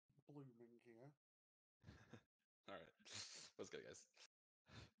Let's go, guys.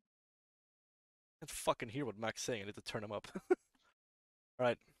 I can't fucking hear what Mac's saying. I need to turn him up.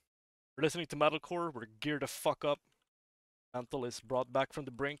 Alright. We're listening to metalcore. We're geared to fuck up. Mantle is brought back from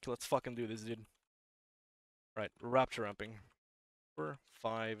the brink. Let's fucking do this, dude. Right. Rapture ramping. 4,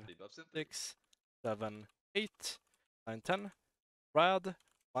 5, Debuffs in 3. 6, 7, 8, 9, 10. Rad.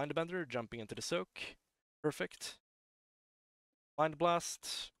 Mindbender jumping into the soak. Perfect. Mind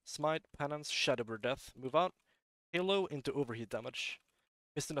Blast. Smite. Penance. Shadowbur Death. Move out. Halo into overheat damage.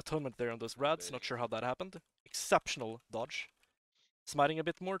 Missed an atonement there on those rads. Not sure how that happened. Exceptional dodge. Smiting a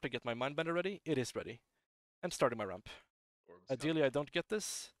bit more to get my Mindbender ready. It is ready. And starting my ramp. Orbs Ideally, I don't get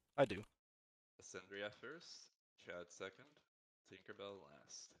this. I do. Ascendria first, Chad second, Tinkerbell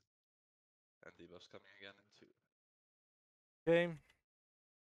last. And debuffs coming again in 2. Okay.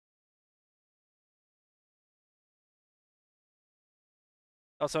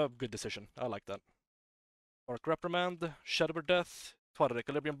 That's a good decision. I like that. Dark Reprimand, Shadowbur Death, Twilight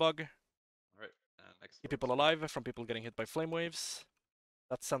Equilibrium Bug. Alright, and next Keep people alive from people getting hit by flame waves.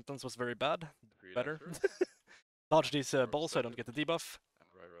 That sentence was very bad. Better. Dodge these balls so I don't get the debuff.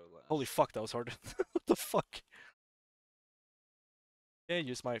 Holy fuck, that was hard. What the fuck? Okay,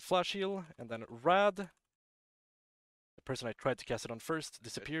 use my flash heal, and then Rad. The person I tried to cast it on first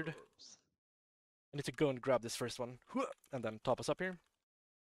disappeared. I need to go and grab this first one. And then top us up here.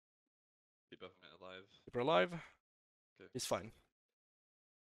 Keep alive. Keep her alive. Okay. He's fine.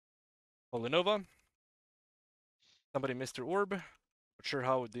 Holy Nova. Somebody missed her orb. Not sure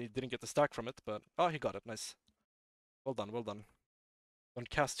how they didn't get the stack from it, but... Oh, he got it. Nice. Well done, well done. Don't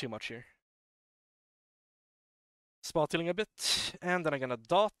cast too much here. Spot healing a bit, and then I'm gonna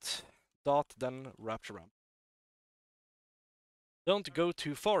dot, then Rapture Ramp. Don't go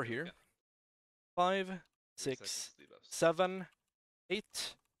too far here. 5, 6, 7, 8,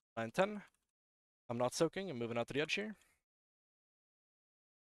 9, 10. I'm not soaking, I'm moving out to the edge here.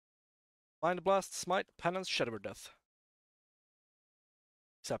 Mind Blast, Smite, Penance, Shadowbur Death.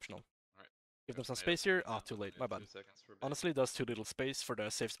 Exceptional. Right. Give them some space here. Ah, too late, my bad. Honestly, does too little space for the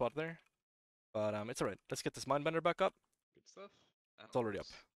safe spot there. But it's alright. Let's get this Mindbender back up. Good stuff. And it's already up.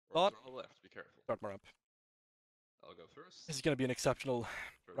 Dot. On the left, be careful. Start my ramp. I'll go first. This is gonna be an exceptional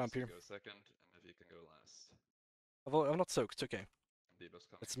ramp here. Go second, and if you can go last. I'm not soaked, okay.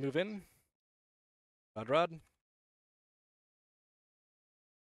 Let's move in. Rad.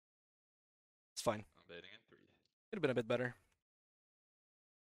 It's fine. I'm baiting in 3. Could have been a bit better.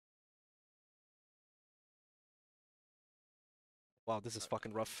 Wow, this is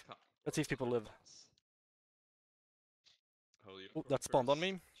fucking rough. Let's see if people live. Ooh, that spawned on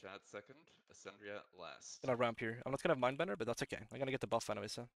me. Chad second, Ascendria last. Gonna ramp here. I'm not gonna have Mindbender, but that's okay. I'm gonna get the buff anyway,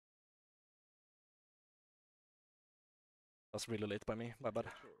 so. That's really late by me, my bad.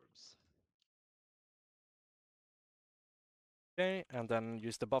 Okay, and then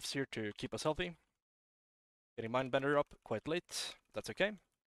use the buffs here to keep us healthy. Getting Mindbender up quite late. That's okay.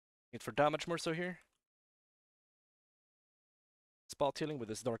 Need for damage more so here. Spot healing with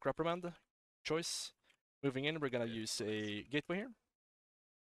this Dark Reprimand. Choice. Moving in, we're gonna use a gateway here.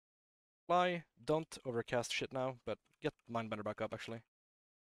 Fly. Don't overcast shit now, but get Mindbender back up actually.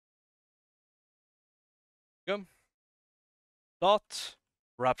 Go. Dot.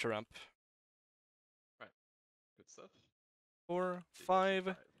 Rapture Ramp. Right. Good stuff. 4,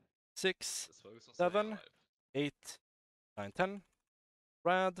 5, 6, 7, 8, 9, 10.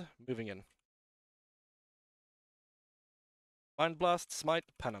 Rad. Moving in. Mind Blast, Smite,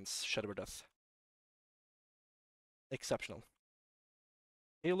 Penance, Shadowbur Death. Exceptional.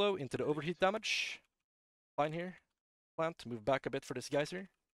 Halo into the overheat damage. Fine here. Plant, move back a bit for this geyser.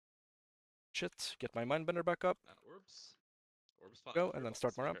 Shit, get my Mindbender back up. And orbs. Go, and then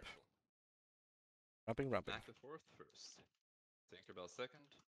start my ramp. Ramping. Back to 4th first. Tinkerbell second,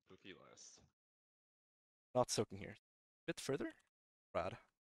 Cookie last. Not soaking here. A bit further. Rad.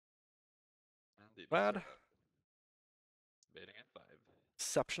 Rad. Baiting at 5.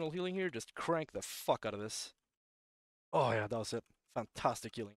 Exceptional healing here. Just crank the fuck out of this. Oh yeah, that was it.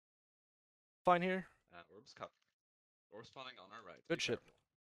 Fantastic healing. Fine here. And orbs cut. Orb spawning on our right. Good shit.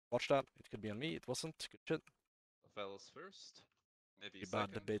 Watch that. It could be on me. It wasn't. Good shit. Fellas first. Maybe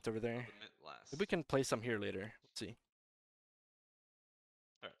bad debate over there. Maybe we can play some here later. Let's see.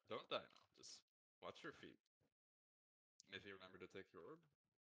 Alright, don't die now. Just watch your feet. If you remember to take your orb.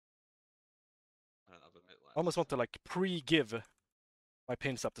 And I'll mid last. I almost want to like pre-give my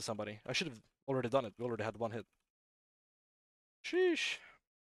pain step to somebody. I should have already done it. We already had one hit. Sheesh.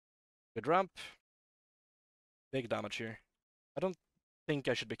 Good ramp. Big damage here. I don't think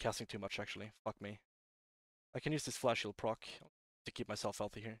I should be casting too much actually. Fuck me. I can use this flash heal proc to keep myself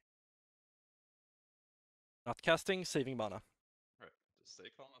healthy here. Not casting, saving mana. Alright, just stay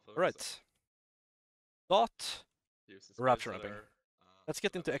calm and focus. Alright. Dot. Use the Rapture spades that ramping. are, Let's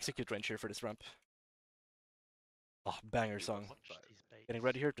get into surrounding execute range here for this ramp. Oh, banger You song. watch Watch five. these baits. Getting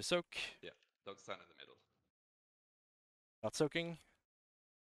ready here to soak. Yeah, don't stand in the middle. Not soaking.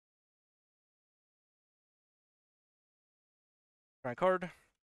 Crank hard.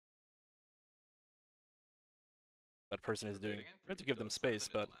 That person is doing. Rotating in, Trying to you give them don't stand in the space,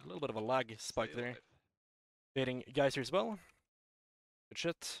 but middle a now. little bit of a lag spike Stay there. alive. Baiting geyser as well. Good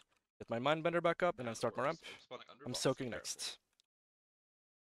shit. Get my mindbender back up and then start my ramp. Orb spawning under I'm boss, soaking be next.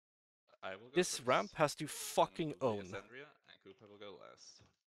 I will go This first, ramp has to then fucking will be own. Ascendria, and Koopa will go last.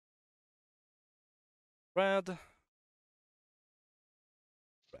 Rad.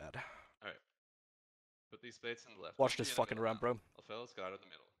 Rad. Alright. Put these spades in the left. Watch Don't be this in the fucking middle ramp, now. bro. Alpha's got it in the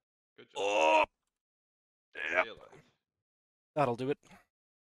middle. Good job. Oh! Stay alive. That'll do it.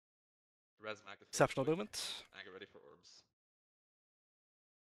 Razmak is Exceptional quick, movement. and get ready for orbs.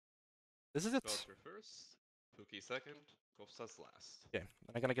 This is it. Spellscrew first, Pookie second, Kofsas last. Okay,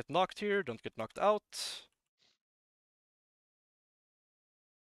 and I'm gonna get knocked here. Don't get knocked out.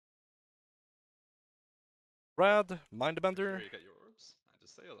 Rad, Make sure mindbender, you get your orbs, and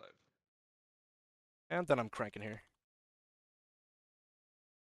just stay alive. and then I'm cranking here.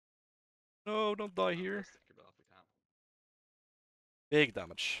 No, don't die here. Best Tinkerbell if we can. Big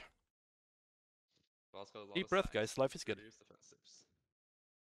damage. Boss got a lot Deep of breath, stacks, guys. Life is good. reduce defensives.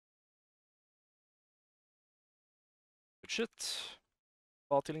 Good shit.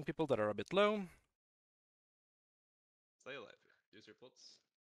 While healing people that are a bit low. Stay alive. Use your puts.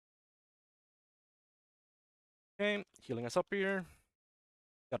 Okay, healing us up here.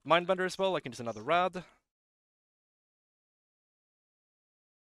 Got mindbender as well. I can use another rad.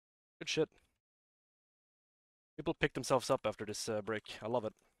 Good shit. People pick themselves up after this break. I love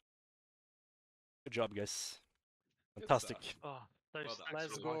it. Good job, guys. Good Fantastic. stuff. Oh, those Well done. stacks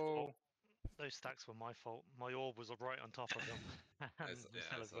Let's were my go. fault. Those stacks were my fault. My orb was right on top of them. and Yeah,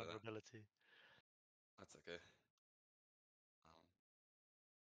 fell I as saw that. vulnerability. That's okay.